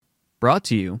Brought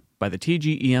to you by the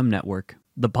TGEM Network.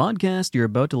 The podcast you're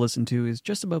about to listen to is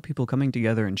just about people coming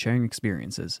together and sharing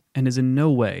experiences, and is in no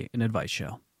way an advice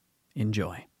show.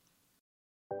 Enjoy.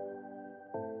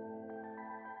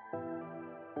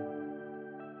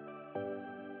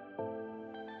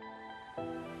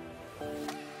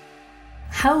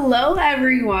 Hello,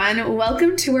 everyone.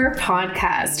 Welcome to our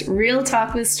podcast, Real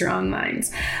Talk with Strong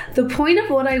Minds. The point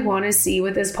of what I want to see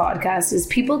with this podcast is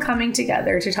people coming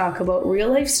together to talk about real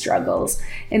life struggles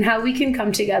and how we can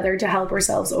come together to help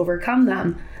ourselves overcome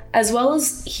them, as well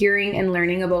as hearing and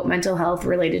learning about mental health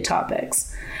related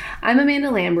topics. I'm Amanda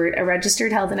Lambert, a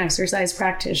registered health and exercise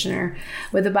practitioner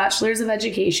with a bachelor's of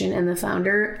education and the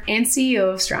founder and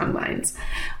CEO of Strong Minds.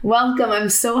 Welcome. I'm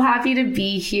so happy to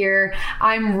be here.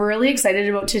 I'm really excited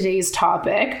about today's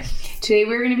topic. Today,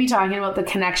 we're going to be talking about the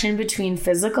connection between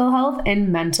physical health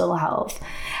and mental health,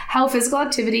 how physical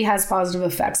activity has positive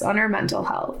effects on our mental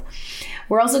health.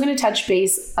 We're also going to touch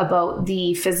base about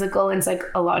the physical and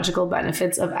psychological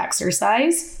benefits of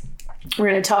exercise.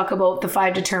 We're going to talk about the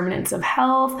 5 determinants of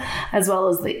health, as well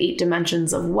as the 8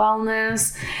 dimensions of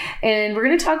wellness. And we're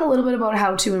going to talk a little bit about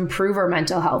how to improve our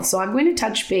mental health. So I'm going to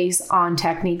touch base on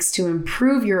techniques to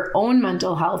improve your own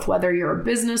mental health, whether you're a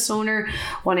business owner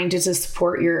wanting to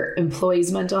support your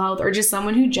employees' mental health, or just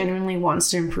someone who genuinely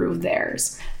wants to improve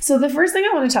theirs. So the first thing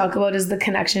I want to talk about is the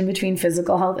connection between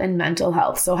physical health and mental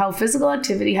health. So how physical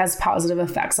activity has positive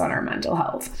effects on our mental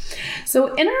health.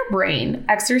 So in our brain,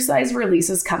 exercise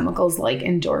releases chemicals like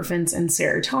endorphins and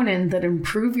serotonin that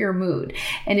improve your mood,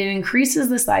 and it increases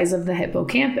the size of the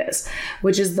hippocampus,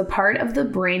 which is the part of the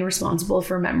brain responsible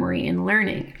for memory and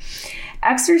learning.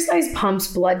 Exercise pumps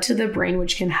blood to the brain,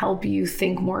 which can help you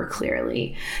think more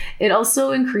clearly. It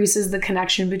also increases the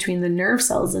connection between the nerve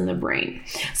cells in the brain.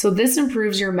 So this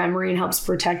improves your memory and helps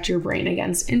protect your brain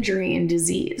against injury and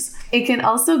disease. It can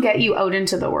also get you out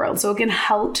into the world. So it can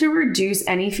help to reduce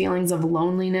any feelings of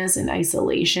loneliness and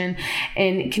isolation,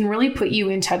 and it can really put you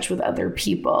in touch with other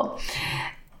people.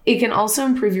 It can also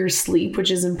improve your sleep, which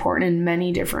is important in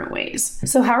many different ways.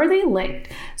 So how are they linked?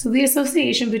 So the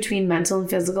association between mental and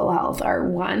physical health are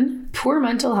 1, poor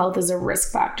mental health is a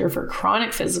risk factor for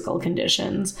chronic physical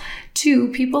conditions.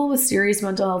 2, people with serious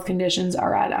mental health conditions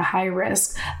are at a high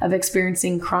risk of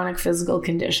experiencing chronic physical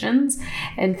conditions.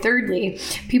 And thirdly,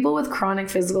 people with chronic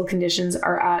physical conditions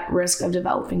are at risk of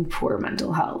developing poor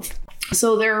mental health.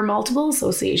 So there are multiple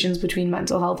associations between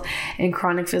mental health and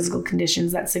chronic physical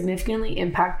conditions that significantly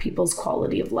impact people's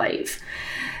quality of life.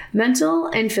 Mental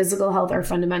and physical health are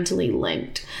fundamentally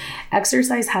linked.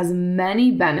 Exercise has many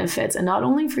benefits, and not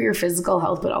only for your physical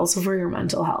health, but also for your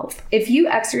mental health. If you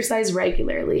exercise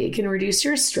regularly, it can reduce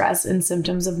your stress and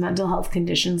symptoms of mental health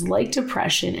conditions like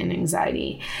depression and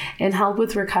anxiety, and help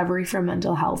with recovery from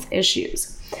mental health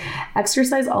issues.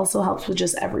 Exercise also helps with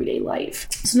just everyday life.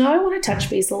 So now I want to touch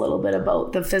base a little bit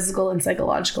about the physical and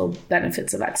psychological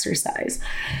benefits of exercise.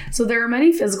 So there are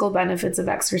many physical benefits of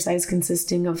exercise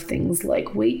consisting of things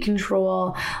like weight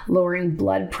control, lowering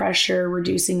blood pressure,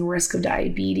 reducing risk of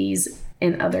diabetes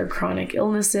and other chronic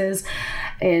illnesses,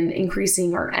 and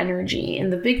increasing our energy.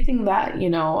 And the big thing that,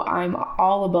 I'm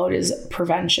all about is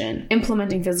prevention.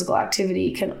 Implementing physical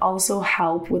activity can also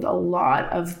help with a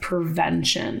lot of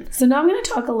prevention. So now I'm going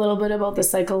to talk a little bit about the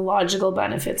psychological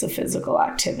benefits of physical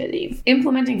activity.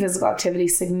 Implementing physical activity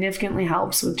significantly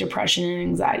helps with depression and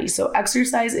anxiety. So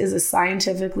exercise is a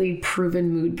scientifically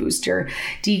proven mood booster,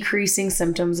 decreasing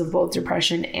symptoms of both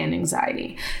depression and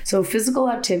anxiety. So physical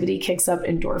activity kicks up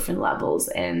endorphin levels,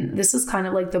 and this is kind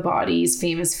of like the body's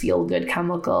famous feel-good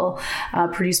chemical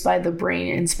produced by the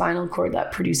brain and spinal cord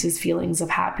that produces feelings of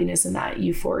happiness and that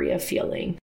euphoria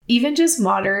feeling. Even just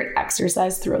moderate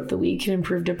exercise throughout the week can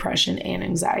improve depression and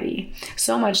anxiety,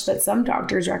 so much that some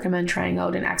doctors recommend trying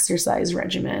out an exercise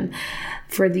regimen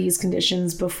for these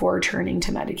conditions before turning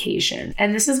to medication.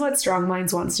 And this is what Strong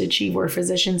Minds wants to achieve, where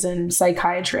physicians and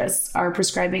psychiatrists are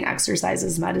prescribing exercise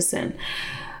as medicine.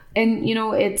 And,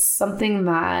 it's something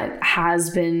that has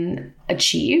been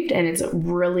achieved, and it's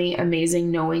really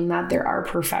amazing knowing that there are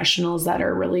professionals that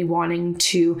are really wanting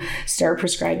to start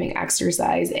prescribing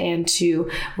exercise and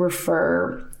to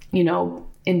refer,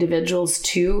 individuals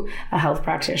to a health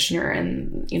practitioner.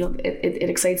 And, it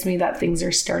excites me that things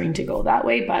are starting to go that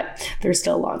way, but there's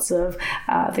still lots of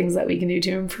things that we can do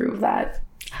to improve that.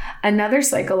 Another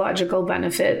psychological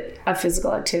benefit of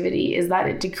physical activity is that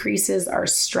it decreases our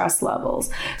stress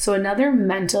levels. So another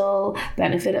mental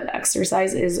benefit of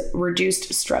exercise is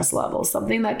reduced stress levels,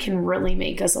 something that can really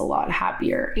make us a lot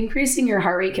happier. Increasing your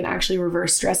heart rate can actually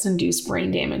reverse stress-induced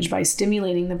brain damage by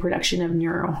stimulating the production of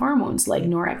neurohormones like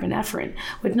norepinephrine,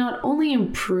 which not only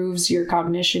improves your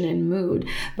cognition and mood,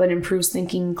 but improves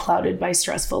thinking clouded by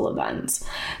stressful events.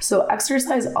 So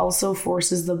exercise also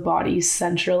forces the body's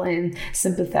central and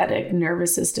sympathetic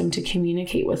nervous system to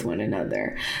communicate with one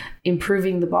another,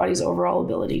 improving the body's overall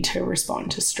ability to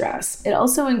respond to stress. It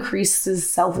also increases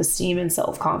self-esteem and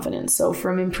self-confidence. So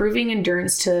from improving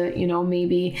endurance to,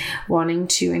 maybe wanting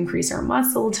to increase our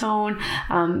muscle tone,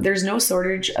 there's no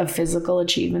shortage of physical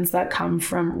achievements that come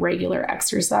from regular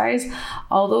exercise.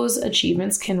 All those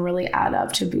achievements can really add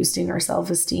up to boosting our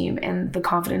self-esteem and the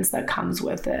confidence that comes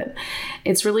with it.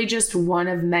 It's really just one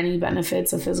of many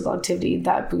benefits of physical activity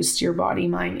that boosts your body,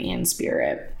 mind, and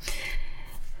spirit.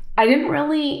 I didn't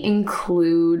really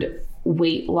include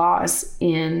weight loss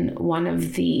in one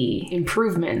of the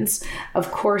improvements.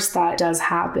 Of course, that does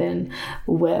happen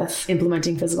with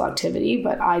implementing physical activity,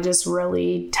 but I just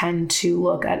really tend to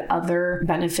look at other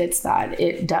benefits that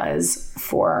it does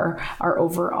for our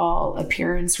overall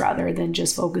appearance rather than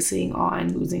just focusing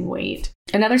on losing weight.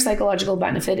 Another psychological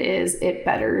benefit is it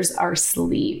betters our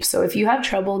sleep. So if you have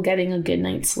trouble getting a good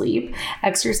night's sleep,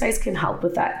 exercise can help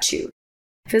with that too.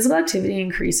 Physical activity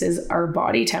increases our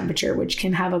body temperature, which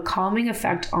can have a calming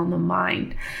effect on the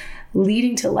mind,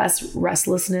 leading to less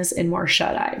restlessness and more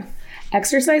shut-eye.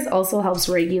 Exercise also helps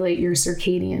regulate your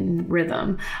circadian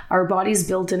rhythm, our body's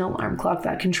built-in alarm clock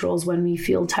that controls when we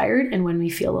feel tired and when we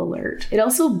feel alert. It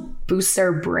also boosts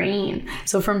our brain.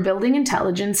 So from building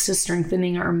intelligence to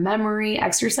strengthening our memory,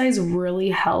 exercise really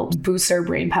helps boost our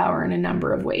brain power in a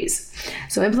number of ways.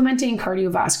 So implementing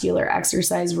cardiovascular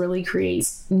exercise really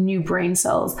creates new brain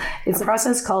cells. It's a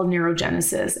process called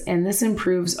neurogenesis, and this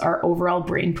improves our overall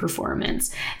brain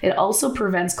performance. It also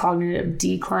prevents cognitive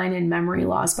decline and memory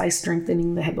loss by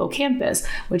strengthening the hippocampus,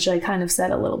 which I kind of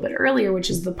said a little bit earlier, which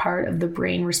is the part of the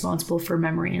brain responsible for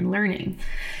memory and learning.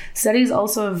 Studies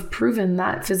also have proven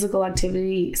that physical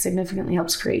activity significantly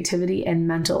helps creativity and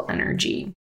mental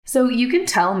energy. So you can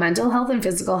tell mental health and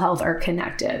physical health are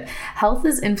connected. Health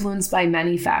is influenced by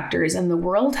many factors, and the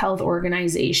World Health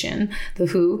Organization, the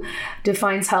WHO,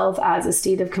 defines health as a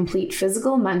state of complete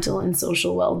physical, mental, and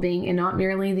social well-being, and not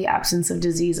merely the absence of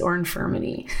disease or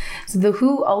infirmity. So the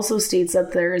WHO also states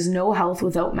that there is no health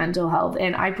without mental health,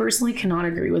 and I personally cannot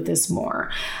agree with this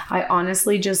more. I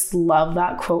honestly just love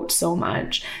that quote so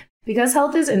much. Because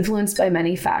health is influenced by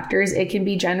many factors, it can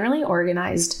be generally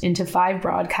organized into 5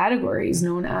 broad categories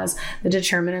known as the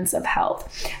determinants of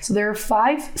health. So there are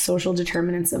 5 social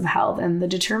determinants of health, and the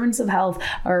determinants of health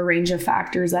are a range of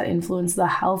factors that influence the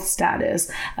health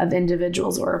status of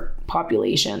individuals or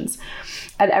populations.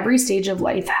 At every stage of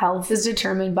life, health is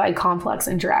determined by complex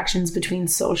interactions between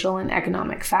social and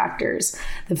economic factors,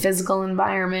 the physical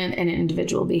environment, and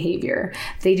individual behavior.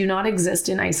 They do not exist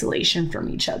in isolation from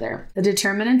each other. The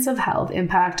determinants of health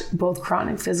impact both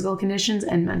chronic physical conditions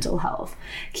and mental health.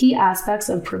 Key aspects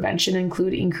of prevention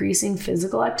include increasing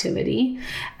physical activity,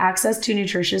 access to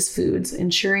nutritious foods,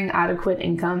 ensuring adequate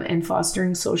income, and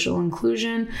fostering social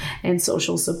inclusion and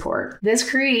social support. This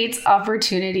creates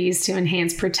opportunities to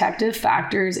enhance protective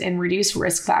factors and reduce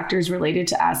risk factors related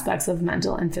to aspects of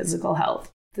mental and physical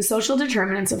health. The social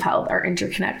determinants of health are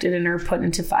interconnected and are put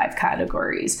into 5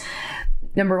 categories.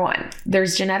 Number 1,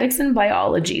 there's genetics and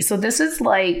biology. So this is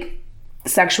like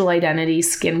sexual identity,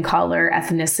 skin color,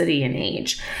 ethnicity, and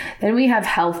age. Then we have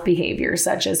health behaviors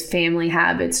such as family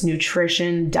habits,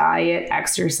 nutrition, diet,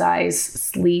 exercise,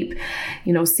 sleep,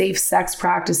 safe sex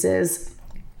practices,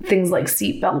 things like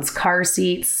seatbelts, car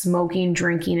seats, smoking,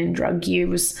 drinking, and drug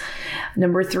use.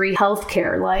 Number 3,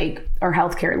 healthcare, like our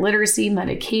healthcare literacy,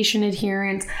 medication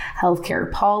adherence,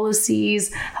 healthcare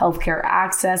policies, healthcare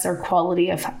access, our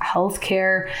quality of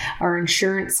healthcare, our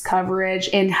insurance coverage,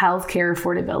 and healthcare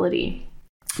affordability.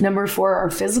 Number 4,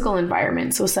 our physical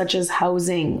environment, so such as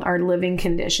housing, our living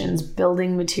conditions,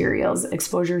 building materials,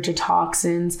 exposure to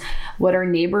toxins, what our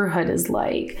neighborhood is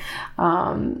like,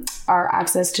 our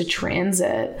access to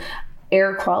transit,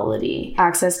 air quality,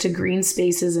 access to green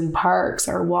spaces and parks,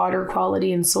 our water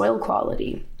quality and soil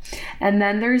quality. And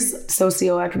then there's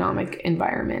socioeconomic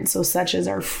environment, so such as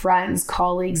our friends,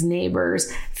 colleagues, neighbors,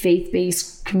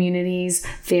 faith-based communities,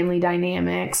 family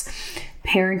dynamics,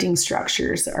 parenting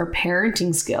structures, our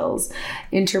parenting skills,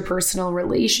 interpersonal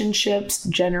relationships,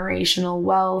 generational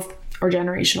wealth, or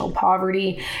generational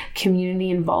poverty,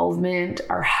 community involvement,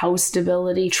 our house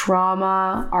stability,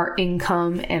 trauma, our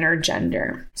income, and our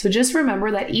gender. So just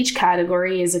remember that each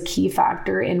category is a key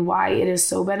factor in why it is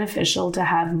so beneficial to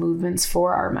have movements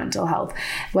for our mental health,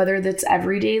 whether that's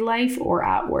everyday life or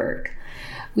at work.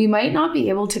 We might not be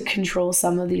able to control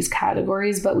some of these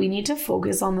categories, but we need to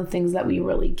focus on the things that we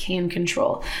really can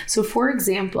control. So for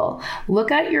example,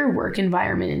 look at your work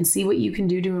environment and see what you can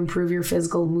do to improve your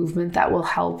physical movement that will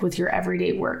help with your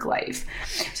everyday work life.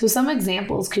 So some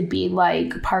examples could be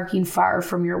like parking far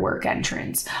from your work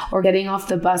entrance, or getting off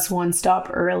the bus one stop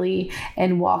early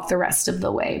and walk the rest of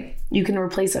the way. You can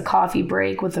replace a coffee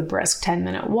break with a brisk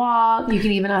 10-minute walk. You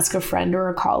can even ask a friend or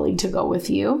a colleague to go with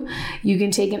you. You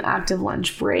can take an active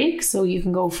lunch break, so you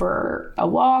can go for a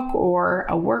walk or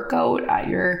a workout at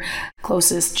your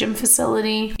closest gym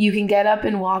facility. You can get up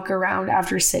and walk around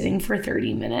after sitting for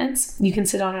 30 minutes. You can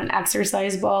sit on an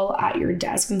exercise ball at your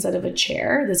desk instead of a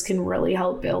chair. This can really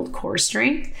help build core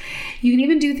strength. You can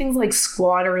even do things like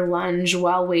squat or lunge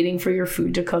while waiting for your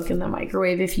food to cook in the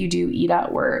microwave if you do eat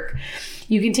at work.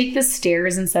 You can take the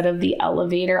stairs instead of the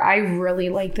elevator. I really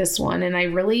like this one, and I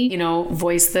really,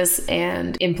 voice this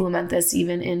and implement this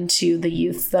even into the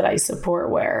youth that I support,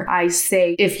 where I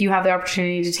say, if you have the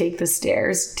opportunity to take the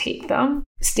stairs, take them.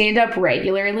 Stand up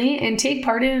regularly and take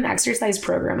part in an exercise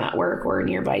program at work or a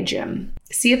nearby gym.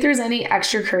 See if there's any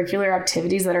extracurricular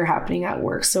activities that are happening at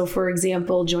work. So for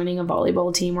example, joining a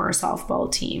volleyball team or a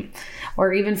softball team,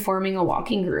 or even forming a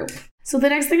walking group. So the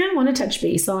next thing I want to touch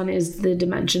base on is the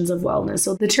dimensions of wellness.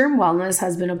 So the term wellness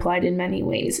has been applied in many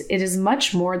ways. It is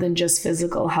much more than just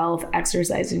physical health,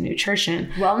 exercise, and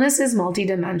nutrition. Wellness is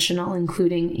multidimensional,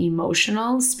 including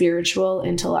emotional, spiritual,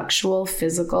 intellectual,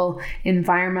 physical,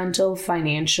 environmental,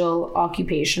 financial,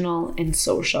 occupational, and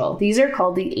social. These are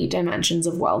called the 8 dimensions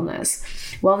of wellness.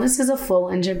 Wellness is a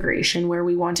full integration where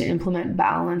we want to implement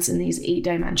balance in these 8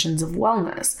 dimensions of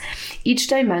wellness. Each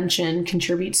dimension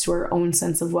contributes to our own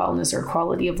sense of wellness or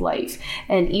quality of life,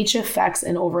 and each affects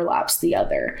and overlaps the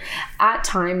other. At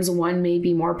times, one may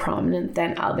be more prominent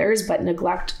than others, but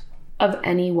neglect of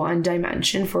any one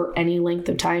dimension for any length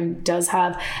of time does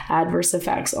have adverse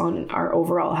effects on our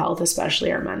overall health,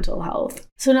 especially our mental health.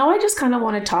 So now I just kind of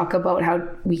want to talk about how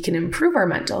we can improve our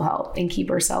mental health and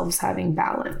keep ourselves having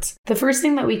balance. The first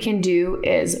thing that we can do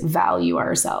is value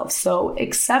ourselves. So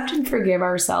accept and forgive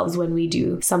ourselves when we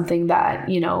do something that,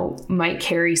 might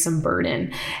carry some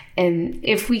burden. And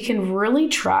if we can really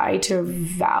try to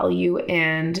value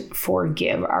and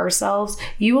forgive ourselves,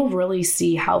 you will really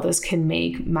see how this can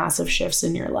make massive shifts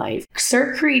in your life.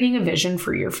 Start creating a vision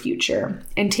for your future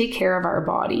and take care of our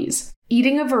bodies.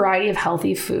 Eating a variety of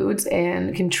healthy foods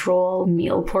and control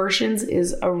meal portions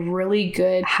is a really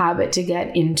good habit to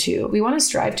get into. We want to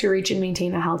strive to reach and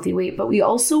maintain a healthy weight, but we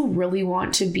also really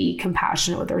want to be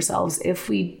compassionate with ourselves if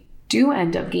we do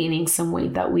end up gaining some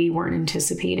weight that we weren't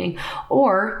anticipating,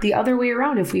 or the other way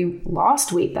around if we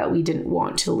lost weight that we didn't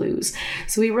want to lose.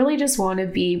 So we really just want to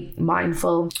be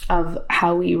mindful of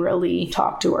how we really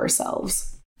talk to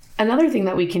ourselves. Another thing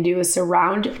that we can do is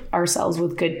surround ourselves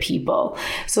with good people.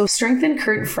 So strengthen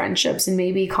current friendships and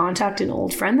maybe contact an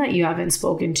old friend that you haven't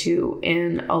spoken to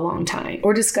in a long time,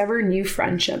 or discover new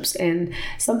friendships. And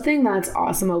something that's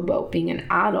awesome about being an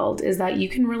adult is that you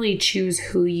can really choose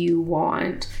who you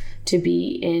want to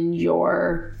be in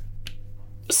your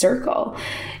circle.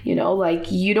 You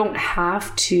don't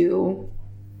have to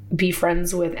be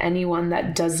friends with anyone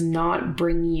that does not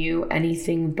bring you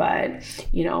anything but,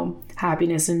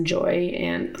 happiness and joy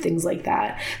and things like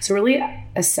that. So really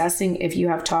assessing if you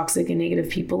have toxic and negative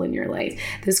people in your life.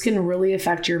 This can really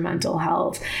affect your mental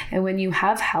health. And when you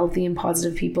have healthy and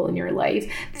positive people in your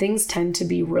life, things tend to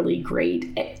be really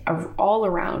great all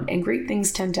around, and great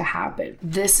things tend to happen.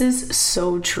 This is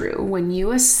so true. When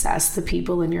you assess the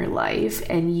people in your life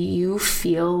and you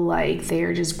feel like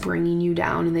they're just bringing you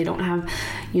down and they don't have,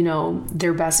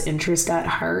 their best interest at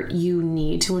heart, you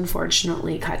need to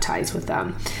unfortunately cut ties with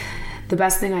them. The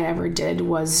best thing I ever did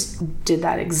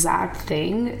that exact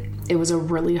thing. It was a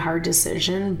really hard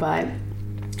decision, but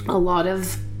a lot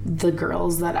of the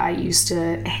girls that I used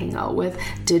to hang out with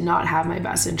did not have my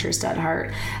best interest at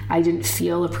heart. I didn't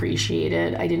feel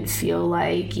appreciated. I didn't feel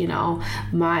like,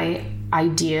 my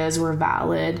ideas were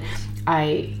valid.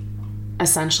 I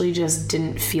essentially just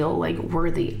didn't feel like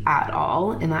worthy at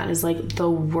all. And that is like the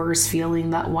worst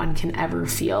feeling that one can ever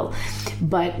feel.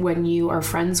 But when you are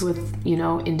friends with,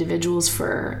 individuals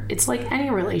it's like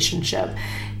any relationship.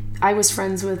 I was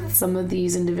friends with some of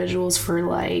these individuals for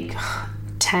like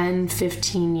 10,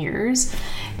 15 years.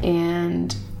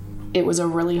 And it was a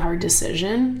really hard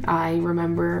decision. I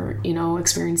remember,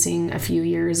 experiencing a few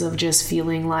years of just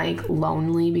feeling like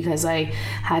lonely because I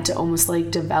had to almost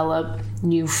like develop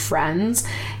new friends.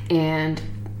 And,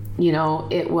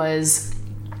 it was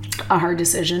a hard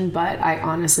decision, but I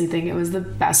honestly think it was the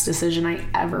best decision I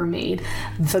ever made.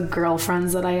 The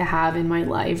girlfriends that I have in my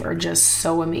life are just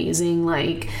so amazing.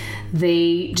 Like,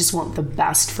 they just want the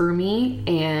best for me.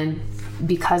 And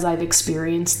because I've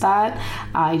experienced that,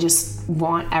 I just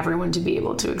want everyone to be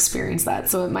able to experience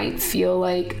that. So it might feel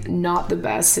like not the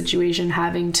best situation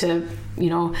having to,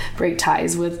 break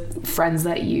ties with friends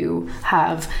that you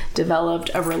have developed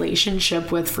a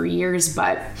relationship with for years.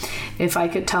 But if I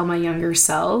could tell my younger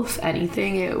self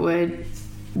anything,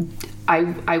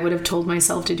 I would have told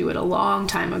myself to do it a long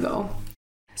time ago.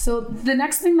 So the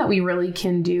next thing that we really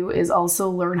can do is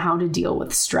also learn how to deal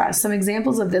with stress. Some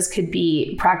examples of this could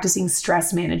be practicing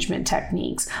stress management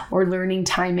techniques or learning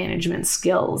time management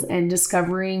skills and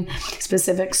discovering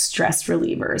specific stress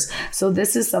relievers. So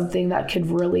this is something that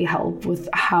could really help with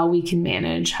how we can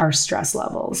manage our stress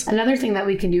levels. Another thing that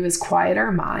we can do is quiet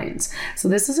our minds. So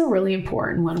this is a really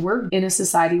important one. We're in a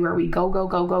society where we go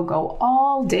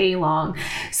all day long.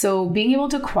 So being able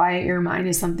to quiet your mind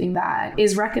is something that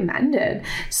is recommended.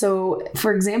 So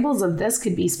for examples of this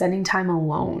could be spending time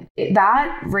alone.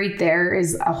 That right there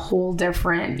is a whole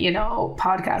different,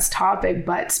 podcast topic,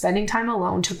 but spending time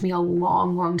alone took me a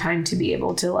long time to be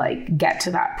able to like get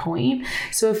to that point.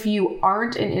 So if you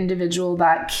aren't an individual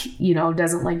that,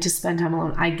 doesn't like to spend time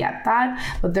alone, I get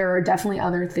that, but there are definitely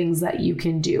other things that you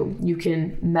can do. You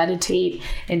can meditate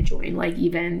and join like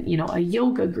even, a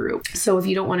yoga group. So if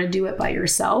you don't want to do it by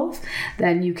yourself,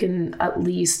 then you can at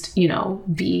least,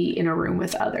 be in a room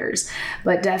with others.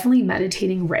 But definitely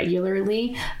meditating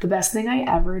regularly. The best thing I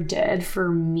ever did for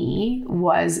me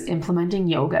was implementing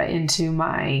yoga into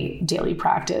my daily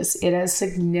practice. It has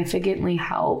significantly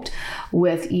helped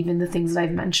with even the things that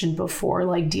I've mentioned before,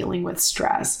 like dealing with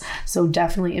stress. So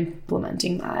definitely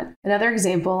implementing that. Another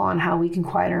example on how we can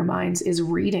quiet our minds is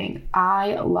reading.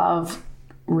 I love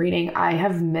reading. I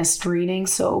have missed reading.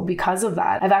 So because of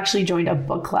that, I've actually joined a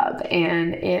book club,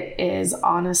 and it is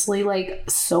honestly like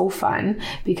so fun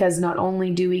because not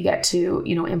only do we get to,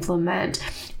 implement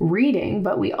reading,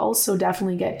 but we also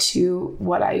definitely get to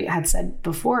what I had said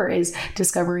before is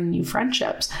discovering new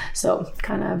friendships. So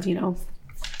kind of,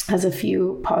 has a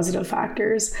few positive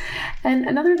factors. And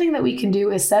another thing that we can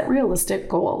do is set realistic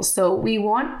goals. So we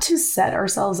want to set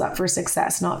ourselves up for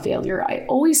success, not failure. I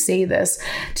always say this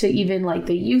to even like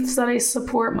the youths that I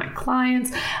support, my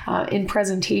clients in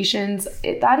presentations.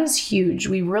 That is huge.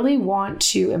 We really want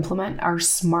to implement our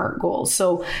SMART goals.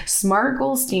 So SMART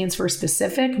goals stands for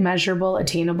specific, measurable,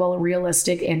 attainable,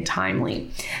 realistic, and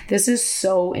timely. This is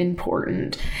so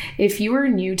important. If you are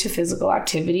new to physical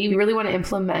activity, we really want to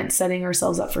implement setting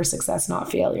ourselves up for success,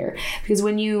 not failure. Because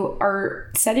when you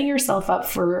are setting yourself up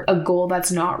for a goal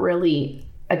that's not really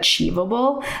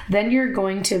achievable, then you're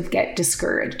going to get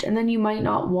discouraged and then you might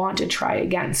not want to try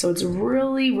again. So it's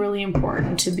really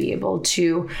important to be able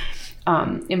to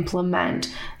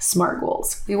implement SMART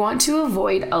goals. We want to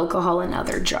avoid alcohol and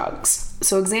other drugs.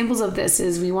 So examples of this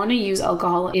is we want to use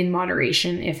alcohol in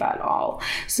moderation, if at all.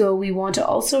 So we want to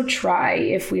also try,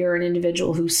 if we are an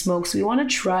individual who smokes, we want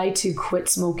to try to quit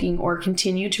smoking or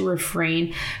continue to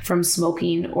refrain from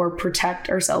smoking or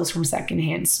protect ourselves from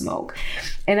secondhand smoke.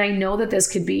 And I know that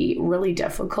this could be really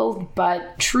difficult,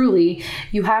 but truly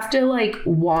you have to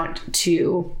want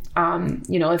to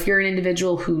if you're an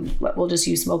individual who, we'll just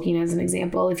use smoking as an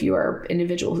example. If you are an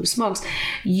individual who smokes,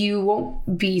 you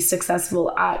won't be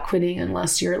successful at quitting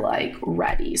unless you're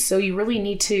ready. So you really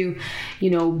need to,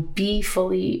 be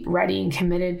fully ready and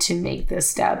committed to make this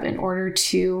step in order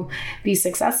to be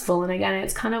successful. And again,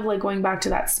 it's kind of like going back to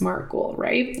that SMART goal,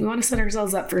 right? We want to set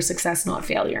ourselves up for success, not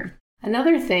failure.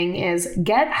 Another thing is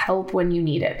get help when you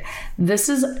need it. This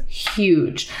is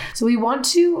huge. So we want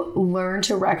to learn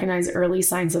to recognize early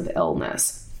signs of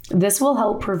illness. This will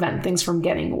help prevent things from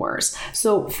getting worse.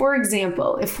 So for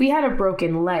example, if we had a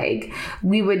broken leg,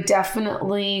 we would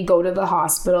definitely go to the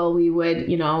hospital. We would,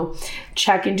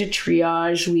 check into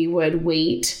triage. We would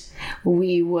wait.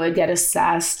 We would get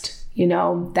assessed.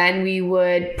 Then we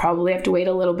would probably have to wait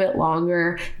a little bit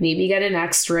longer, maybe get an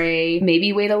x-ray,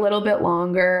 maybe wait a little bit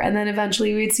longer. And then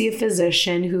eventually we'd see a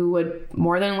physician who would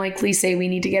more than likely say we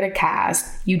need to get a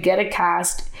cast. You'd get a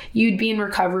cast. You'd be in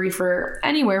recovery for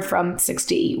anywhere from 6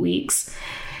 to 8 weeks.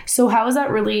 So how is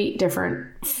that really different,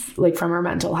 from our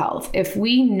mental health? If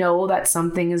we know that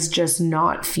something is just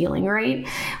not feeling right,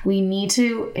 we need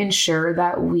to ensure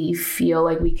that we feel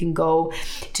like we can go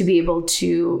to be able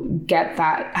to get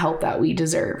that help that we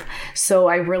deserve. So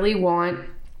I really want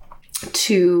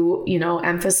to,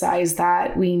 emphasize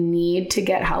that we need to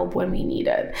get help when we need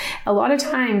it. A lot of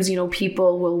times,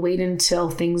 people will wait until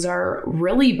things are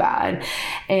really bad.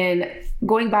 And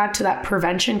going back to that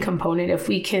prevention component, if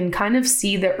we can kind of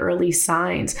see the early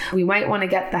signs, we might want to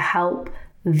get the help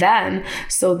then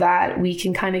so that we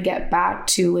can kind of get back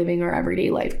to living our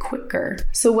everyday life quicker.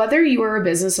 So whether you are a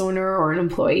business owner or an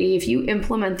employee, if you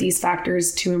implement these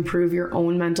factors to improve your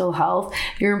own mental health,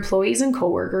 your employees and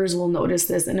coworkers will notice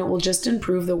this, and it will just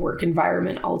improve the work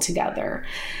environment altogether.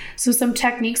 So some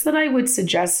techniques that I would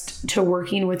suggest to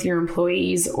working with your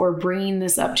employees or bringing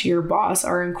this up to your boss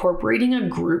are incorporating a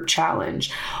group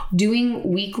challenge, doing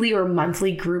weekly or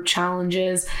monthly group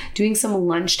challenges, doing some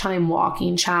lunchtime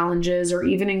walking challenges, or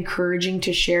even encouraging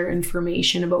to share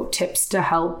information about tips to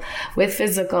help with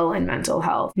physical and mental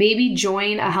health. Maybe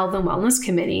join a health and wellness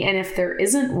committee, and if there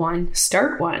isn't one,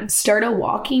 start one. Start a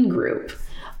walking group,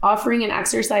 offering an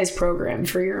exercise program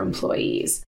for your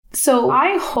employees. So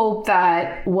I hope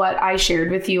that what I shared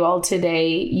with you all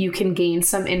today, you can gain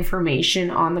some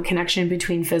information on the connection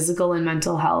between physical and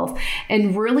mental health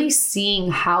and really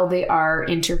seeing how they are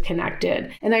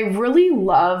interconnected. And I really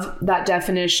love that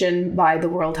definition by the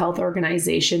World Health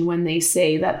Organization when they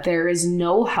say that there is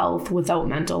no health without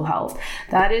mental health.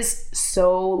 That is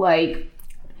so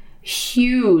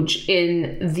huge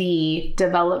in the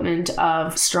development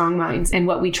of Strong Minds and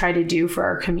what we try to do for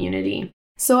our community.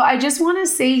 So I just want to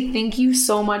say thank you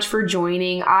so much for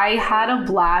joining. I had a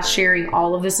blast sharing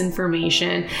all of this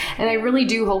information, and I really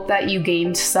do hope that you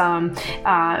gained some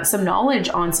knowledge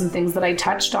on some things that I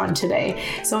touched on today.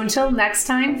 So until next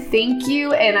time, thank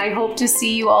you, and I hope to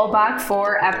see you all back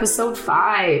for episode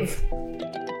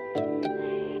 5.